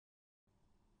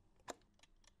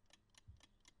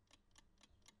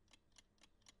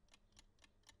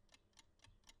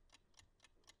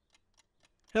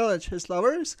Hello chess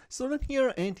lovers, Student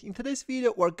here, and in today's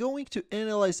video we're going to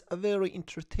analyze a very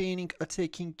entertaining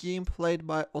attacking game played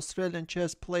by Australian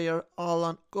chess player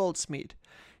Alan Goldsmith.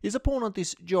 His opponent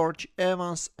is George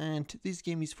Evans, and this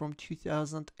game is from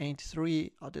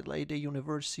 2003 Adelaide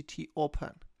University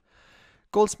Open.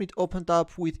 Goldsmith opened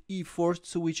up with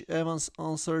e4, to which Evans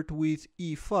answered with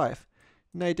e5.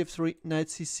 Knight f3, knight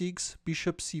c6,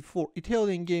 bishop c4.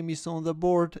 Italian game is on the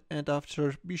board, and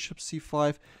after bishop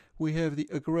c5 we have the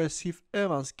aggressive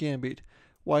Evans Gambit.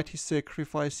 White is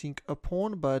sacrificing a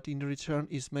pawn, but in return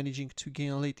is managing to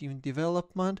gain late in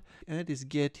development and is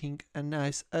getting a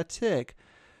nice attack.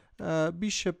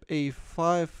 Bishop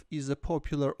a5 is a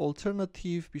popular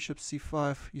alternative. Bishop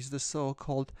c5 is the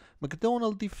so-called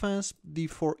McDonald defense.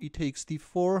 d4, it takes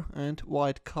d4, and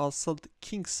white castled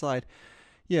kingside.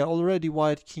 Yeah, already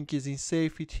white king is in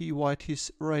safety. White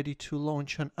is ready to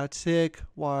launch an attack,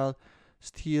 while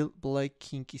still black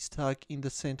king is stuck in the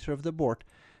center of the board.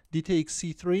 D takes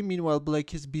c3, meanwhile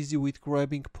black is busy with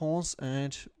grabbing pawns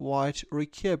and white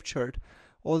recaptured.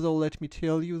 Although let me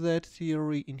tell you that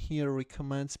theory in here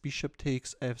recommends bishop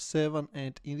takes f7,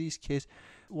 and in this case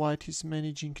white is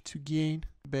managing to gain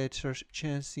better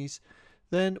chances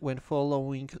than when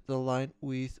following the line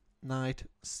with knight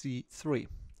c3.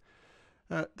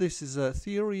 This is a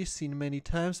theory seen many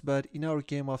times, but in our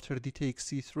game after d takes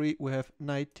c3 we have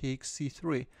knight takes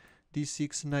c3,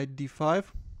 d6, knight d5,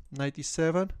 knight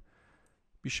e7,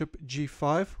 bishop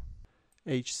g5,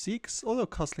 h6, although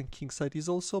castling kingside is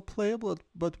also playable,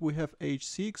 but we have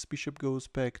h6, bishop goes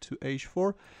back to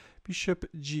h4, bishop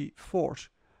g4.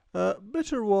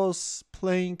 Better was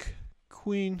playing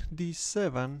queen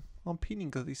d7, I'm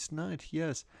pinning this knight,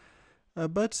 yes.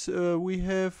 But we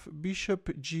have bishop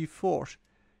g4.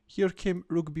 Here came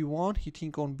rook b1,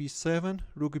 hitting on b7,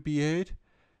 rook b8,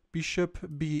 bishop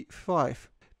b5,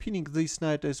 pinning this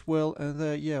knight as well,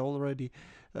 and yeah, already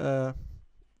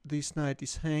this knight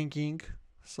is hanging.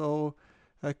 So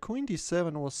queen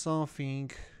d7 was something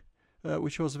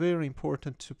which was very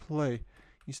important to play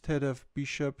instead of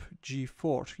bishop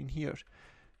g4 in here.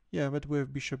 Yeah, but we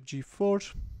have bishop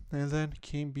g4, and then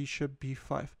came bishop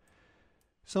b5.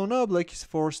 So now black is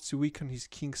forced to weaken his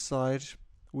king side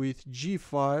with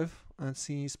g5, and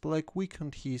since black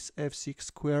weakened his f6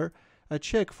 square, a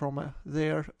check from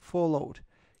there followed.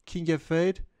 King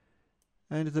f8,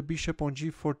 and the bishop on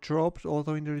g4 dropped,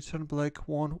 although in return black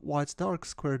won white's dark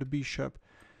squared bishop.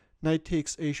 Knight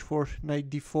takes h4, knight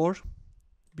d4,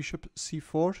 bishop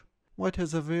c4. White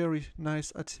has a very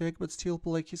nice attack, but still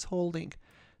black is holding.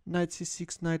 Knight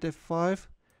c6, knight f5,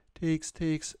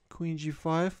 takes, queen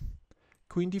g5,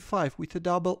 queen d5 with a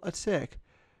double attack.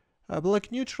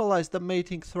 Black neutralized the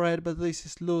mating threat, but this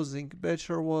is losing.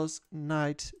 Better was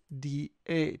knight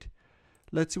d8.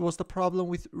 Let's see what's the problem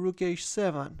with rook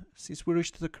h7. Since we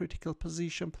reached the critical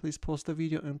position, please pause the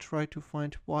video and try to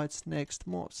find white's next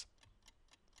moves.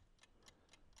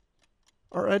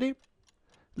 Already?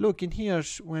 Look, in here,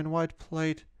 when white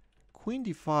played queen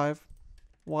d5,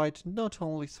 white not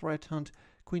only threatened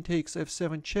queen takes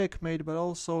f7 checkmate, but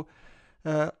also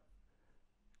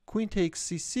queen takes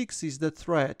c6 is the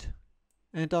threat.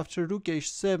 And after rook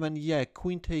h7, yeah,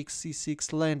 queen takes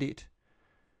c6 landed.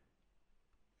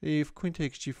 If queen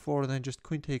takes g4, then just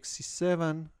queen takes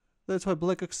c7. That's why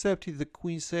black accepted the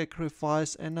queen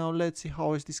sacrifice, and now let's see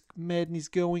how is this madness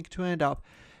going to end up.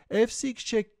 f6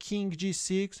 check king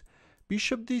g6,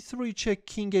 bishop d3 check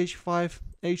king h5,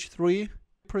 h3,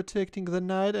 protecting the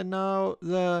knight, and now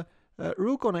the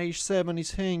rook on h7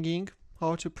 is hanging.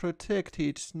 How to protect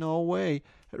it? No way.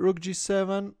 Rook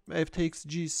g7, f takes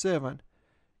g7,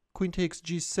 queen takes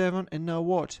g7, and now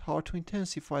what? How to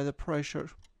intensify the pressure?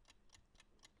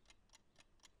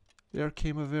 There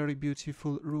came a very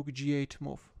beautiful rook g8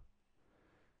 move.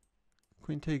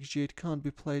 Queen takes g8 can't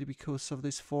be played because of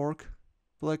this fork.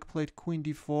 Black played queen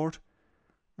d4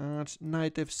 and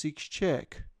knight f6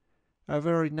 check. A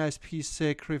very nice piece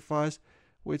sacrifice,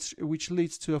 which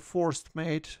leads to a forced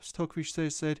mate. Stockfish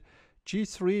said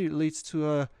g3 leads to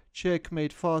a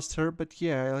checkmate faster, but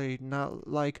yeah, I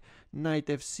like knight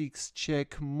f6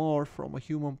 check more from a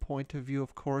human point of view,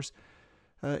 of course.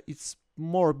 It's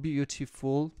more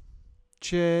beautiful.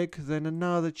 Check, then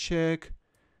another check,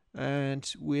 and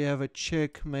we have a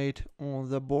checkmate on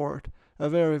the board. A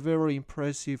very, very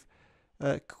impressive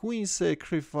queen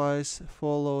sacrifice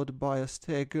followed by a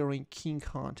staggering king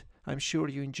hunt. I'm sure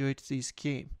you enjoyed this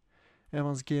game.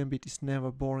 Evans Gambit is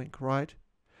never boring, right?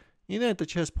 In the end, the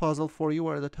chess puzzle for you,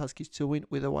 where the task is to win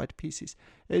with the white pieces.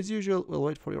 As usual, we'll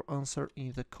wait for your answer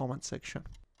in the comment section.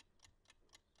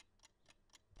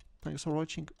 Thanks for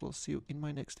watching. We'll see you in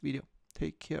my next video.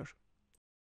 Take care.